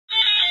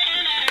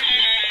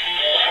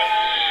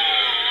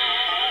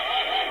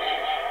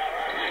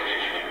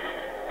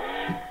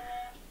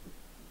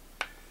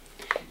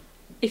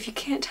If you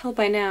can't tell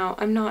by now,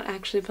 I'm not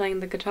actually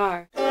playing the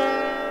guitar.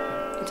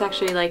 It's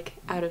actually like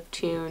out of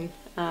tune.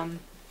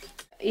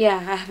 Yeah,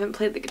 I haven't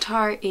played the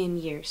guitar in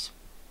years.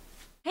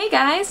 Hey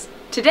guys!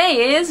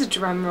 Today is,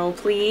 drumroll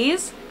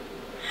please,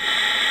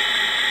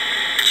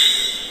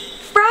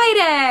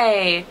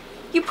 Friday!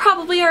 You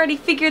probably already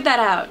figured that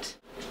out.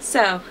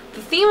 So,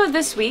 the theme of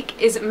this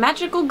week is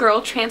Magical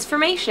Girl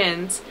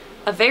Transformations,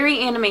 a very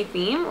anime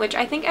theme, which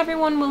I think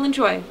everyone will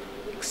enjoy,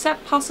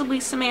 except possibly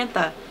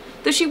Samantha,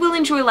 though she will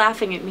enjoy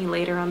laughing at me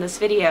later on this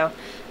video.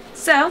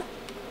 So,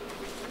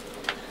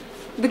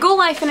 the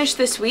goal I finished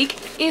this week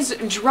is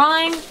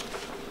drawing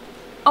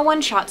a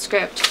one-shot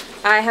script.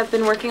 I have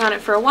been working on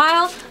it for a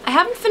while. I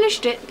haven't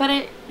finished it,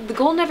 but the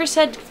goal never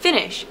said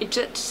finish. It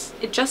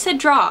just said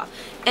draw.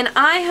 And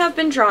I have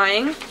been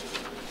drawing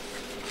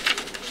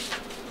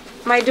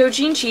my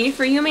doujinshi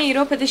for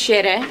Yumeiro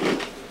Patishere.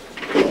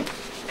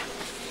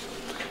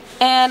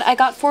 And I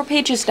got 4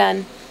 pages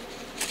done.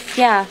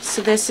 Yeah,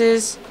 so this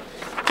is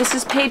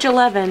page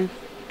 11.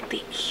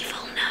 The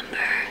evil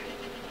number.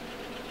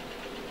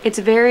 It's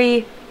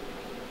very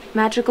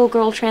magical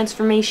girl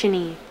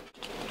transformation-y.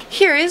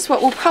 Here is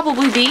what will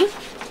probably be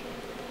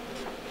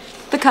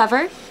the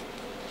cover,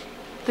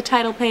 the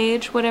title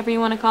page, whatever you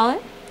want to call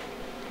it.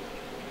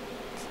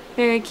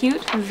 Very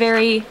cute,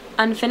 very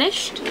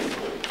unfinished.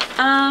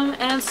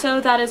 And so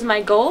that is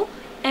my goal.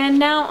 And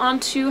now on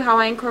to how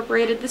I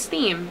incorporated this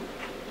theme,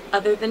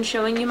 other than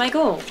showing you my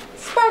goal.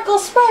 Sparkle,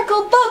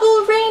 sparkle,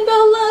 bubble, rainbow,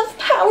 love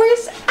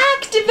powers,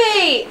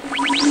 activate!